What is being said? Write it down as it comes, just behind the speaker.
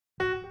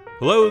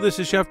Hello, this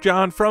is Chef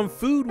John from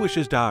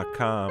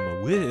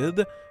foodwishes.com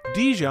with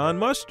Dijon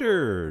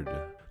mustard.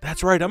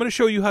 That's right, I'm going to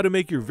show you how to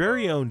make your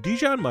very own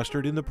Dijon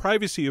mustard in the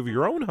privacy of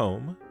your own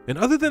home. And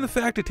other than the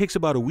fact it takes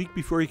about a week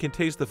before you can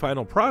taste the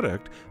final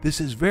product, this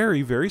is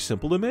very, very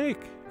simple to make.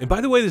 And by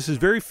the way, this is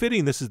very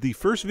fitting. This is the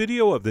first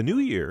video of the new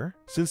year,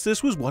 since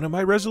this was one of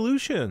my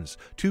resolutions,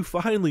 to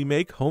finally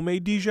make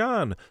homemade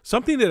Dijon,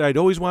 something that I'd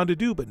always wanted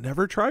to do but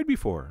never tried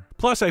before.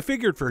 Plus, I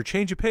figured for a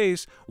change of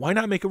pace, why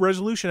not make a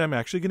resolution I'm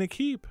actually going to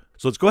keep?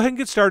 So let's go ahead and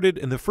get started.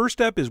 And the first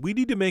step is we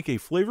need to make a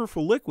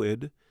flavorful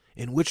liquid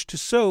in which to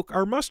soak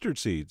our mustard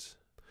seeds.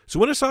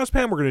 So in a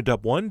saucepan, we're going to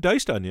dump 1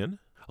 diced onion,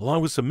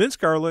 along with some minced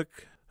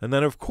garlic, and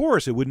then of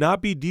course it would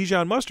not be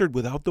Dijon mustard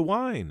without the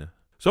wine.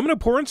 So I'm going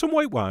to pour in some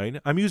white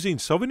wine. I'm using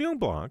Sauvignon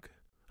Blanc.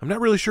 I'm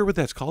not really sure what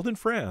that's called in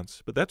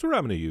France, but that's what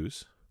I'm going to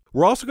use.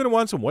 We're also going to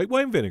want some white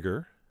wine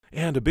vinegar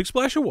and a big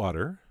splash of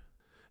water.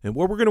 And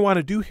what we're going to want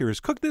to do here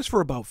is cook this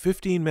for about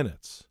 15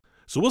 minutes.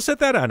 So we'll set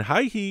that on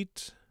high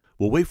heat.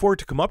 We'll wait for it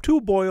to come up to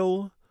a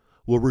boil.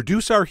 We'll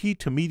reduce our heat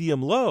to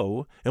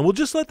medium-low, and we'll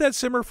just let that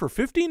simmer for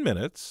 15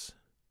 minutes,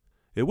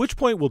 at which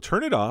point we'll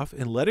turn it off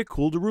and let it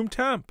cool to room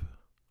temp.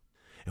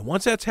 And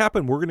once that's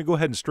happened, we're going to go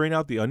ahead and strain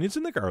out the onions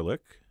and the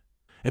garlic.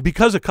 And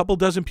because a couple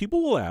dozen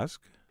people will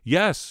ask,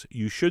 yes,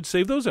 you should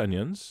save those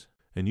onions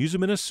and use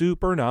them in a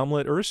soup or an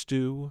omelet or a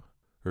stew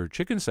or a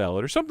chicken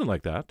salad or something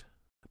like that.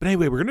 But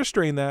anyway, we're going to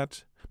strain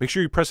that. Make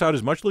sure you press out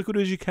as much liquid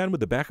as you can with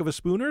the back of a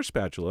spoon or a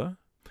spatula.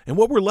 And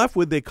what we're left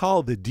with, they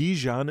call the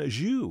Dijon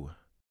jus.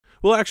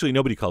 Well, actually,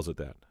 nobody calls it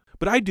that.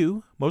 But I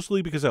do,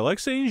 mostly because I like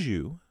saying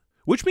jus,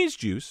 which means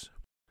juice.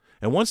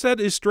 And once that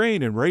is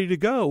strained and ready to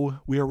go,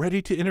 we are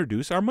ready to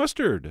introduce our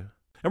mustard.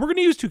 And we're going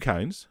to use 2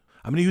 kinds.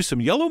 I'm going to use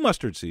some yellow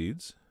mustard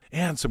seeds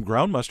and some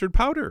ground mustard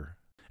powder.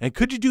 And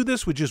could you do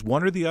this with just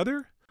one or the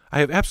other? I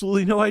have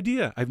absolutely no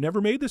idea. I've never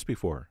made this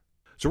before.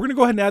 So we're going to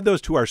go ahead and add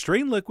those to our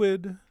strained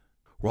liquid.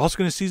 We're also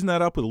going to season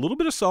that up with a little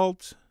bit of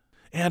salt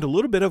and a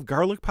little bit of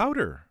garlic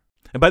powder.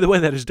 And by the way,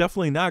 that is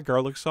definitely not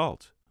garlic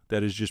salt.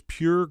 That is just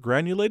pure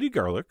granulated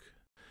garlic.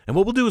 And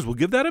what we'll do is we'll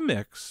give that a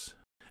mix.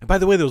 And by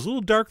the way, those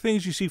little dark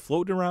things you see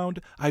floating around,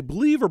 I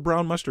believe are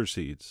brown mustard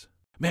seeds.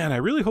 Man, I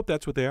really hope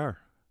that's what they are.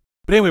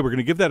 But anyway, we're going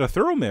to give that a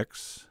thorough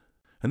mix.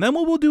 And then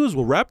what we'll do is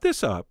we'll wrap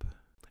this up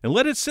and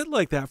let it sit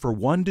like that for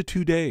 1 to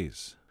 2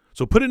 days.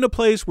 So put it in a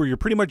place where you're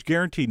pretty much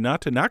guaranteed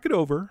not to knock it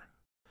over.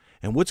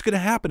 And what's going to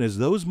happen is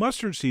those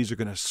mustard seeds are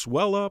going to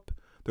swell up.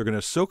 They're going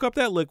to soak up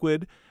that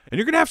liquid. And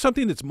you're going to have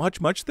something that's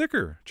much, much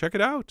thicker. Check it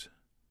out.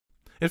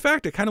 In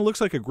fact, it kind of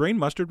looks like a grain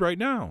mustard right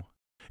now.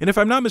 And if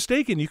I'm not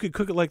mistaken, you could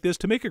cook it like this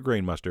to make a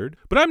grain mustard,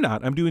 but I'm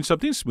not. I'm doing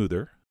something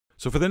smoother.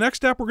 So for the next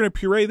step, we're going to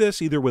puree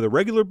this either with a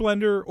regular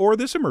blender or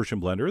this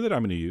immersion blender that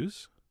I'm going to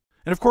use.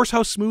 And of course,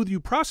 how smooth you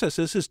process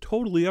this is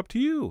totally up to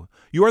you.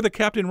 You are the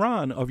Captain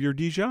Ron of your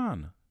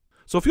Dijon.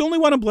 So if you only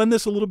want to blend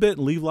this a little bit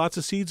and leave lots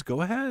of seeds,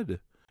 go ahead.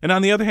 And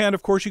on the other hand,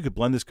 of course, you could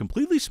blend this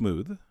completely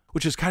smooth,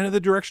 which is kind of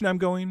the direction I'm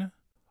going.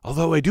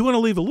 Although I do want to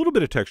leave a little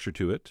bit of texture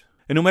to it.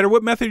 And no matter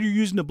what method you're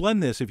using to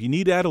blend this, if you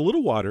need to add a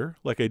little water,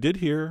 like I did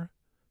here,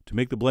 to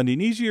make the blending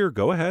easier,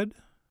 go ahead.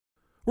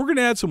 We're going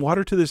to add some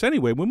water to this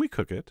anyway when we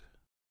cook it.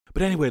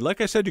 But anyway,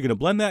 like I said, you're going to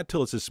blend that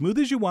till it's as smooth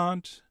as you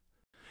want.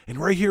 And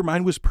right here,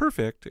 mine was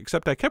perfect,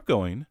 except I kept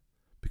going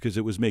because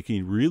it was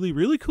making really,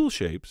 really cool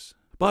shapes.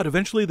 But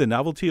eventually the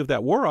novelty of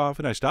that wore off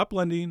and I stopped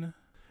blending.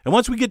 And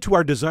once we get to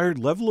our desired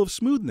level of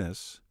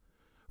smoothness,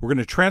 we're going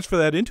to transfer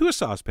that into a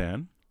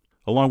saucepan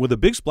along with a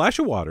big splash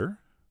of water.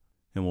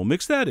 And we'll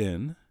mix that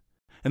in.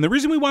 And the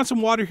reason we want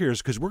some water here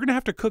is because we're going to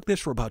have to cook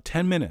this for about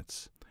 10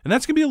 minutes. And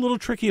that's going to be a little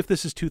tricky if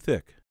this is too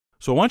thick.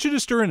 So I want you to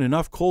stir in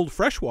enough cold,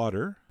 fresh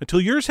water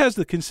until yours has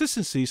the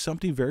consistency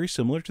something very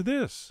similar to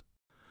this.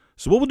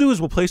 So what we'll do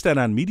is we'll place that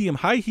on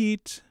medium-high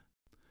heat,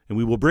 and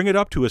we will bring it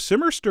up to a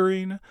simmer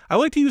stirring. I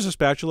like to use a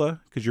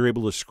spatula because you're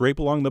able to scrape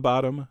along the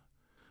bottom.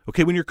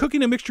 Okay, when you're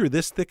cooking a mixture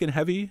this thick and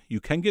heavy,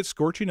 you can get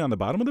scorching on the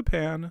bottom of the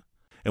pan.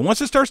 And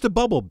once it starts to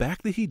bubble,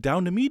 back the heat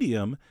down to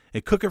medium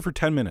and cook it for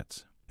 10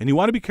 minutes. And you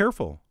want to be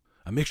careful.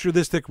 A mixture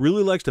this thick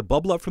really likes to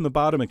bubble up from the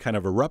bottom and kind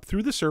of erupt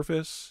through the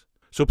surface.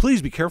 So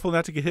please be careful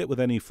not to get hit with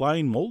any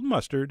flying molten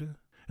mustard.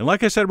 And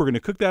like I said, we're going to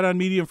cook that on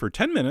medium for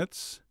 10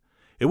 minutes,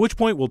 at which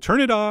point we'll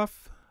turn it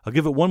off. I'll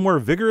give it one more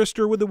vigorous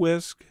stir with a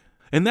whisk.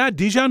 And that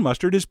Dijon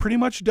mustard is pretty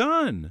much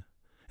done.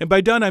 And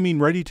by done, I mean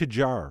ready to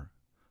jar.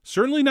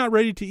 Certainly not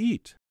ready to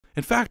eat.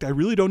 In fact, I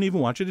really don't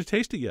even want you to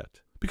taste it yet,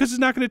 because it's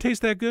not going to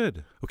taste that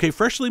good. Okay,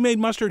 freshly made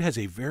mustard has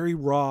a very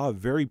raw,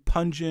 very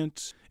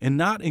pungent, and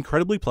not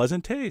incredibly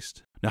pleasant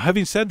taste. Now,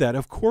 having said that,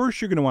 of course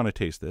you're going to want to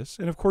taste this,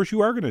 and of course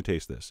you are going to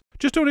taste this.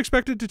 Just don't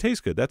expect it to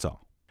taste good, that's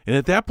all. And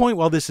at that point,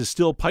 while this is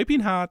still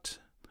piping hot,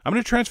 I'm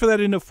going to transfer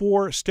that into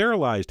 4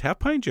 sterilized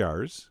half-pint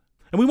jars.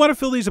 And we want to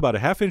fill these about a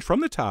 ½ inch from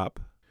the top.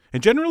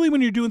 And generally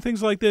when you're doing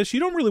things like this, you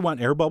don't really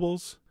want air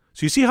bubbles.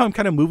 So you see how I'm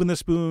kind of moving the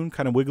spoon,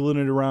 kind of wiggling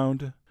it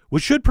around,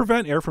 which should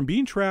prevent air from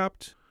being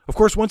trapped. Of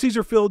course, once these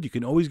are filled, you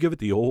can always give it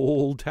the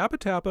old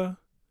tappa-tappa.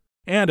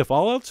 And if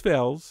all else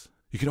fails,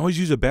 you can always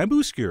use a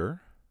bamboo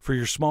skewer for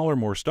your smaller,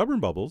 more stubborn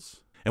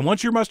bubbles. And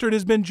once your mustard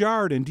has been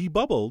jarred and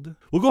debubbled,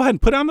 we'll go ahead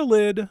and put on the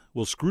lid,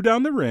 we'll screw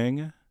down the ring,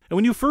 and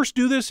when you first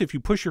do this, if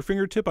you push your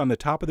fingertip on the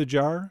top of the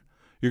jar,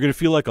 you're going to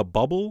feel like a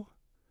bubble.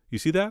 You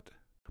see that?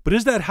 But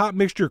as that hot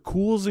mixture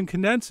cools and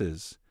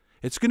condenses,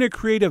 it's going to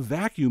create a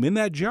vacuum in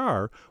that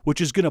jar,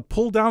 which is going to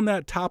pull down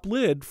that top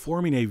lid,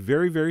 forming a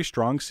very, very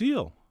strong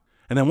seal.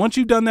 And then once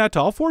you've done that to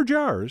all 4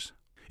 jars,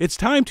 it's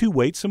time to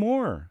wait some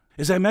more.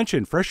 As I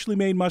mentioned, freshly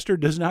made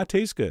mustard does not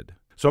taste good.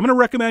 So I'm going to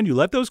recommend you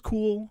let those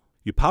cool,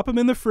 you pop them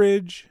in the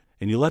fridge,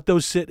 and you let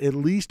those sit at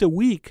least a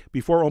week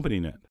before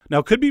opening it. Now,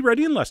 it could be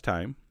ready in less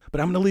time, but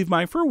I'm going to leave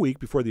mine for a week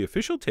before the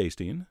official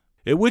tasting,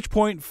 at which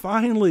point,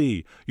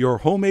 finally, your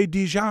homemade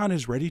Dijon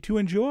is ready to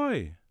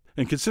enjoy.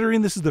 And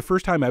considering this is the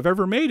first time I've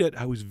ever made it,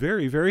 I was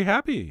very, very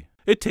happy.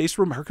 It tastes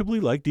remarkably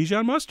like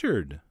Dijon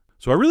mustard.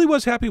 So I really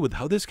was happy with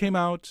how this came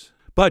out.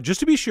 But just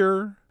to be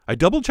sure, I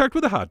double-checked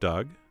with a hot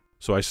dog.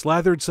 So I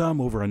slathered some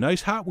over a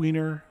nice hot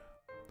wiener.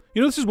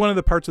 You know, this is one of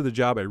the parts of the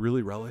job I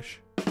really relish.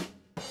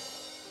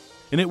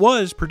 And it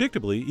was,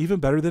 predictably, even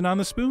better than on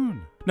the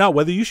spoon. Now,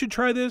 whether you should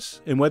try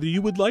this and whether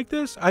you would like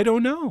this, I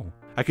don't know.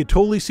 I could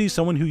totally see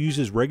someone who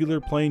uses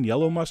regular plain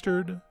yellow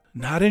mustard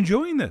not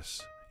enjoying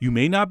this. You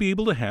may not be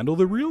able to handle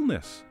the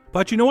realness.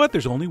 But you know what?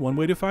 There's only one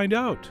way to find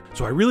out.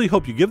 So I really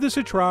hope you give this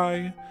a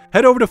try.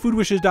 Head over to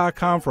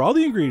foodwishes.com for all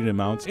the ingredient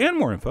amounts and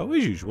more info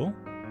as usual.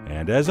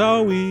 And as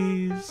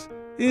always,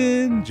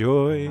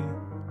 enjoy.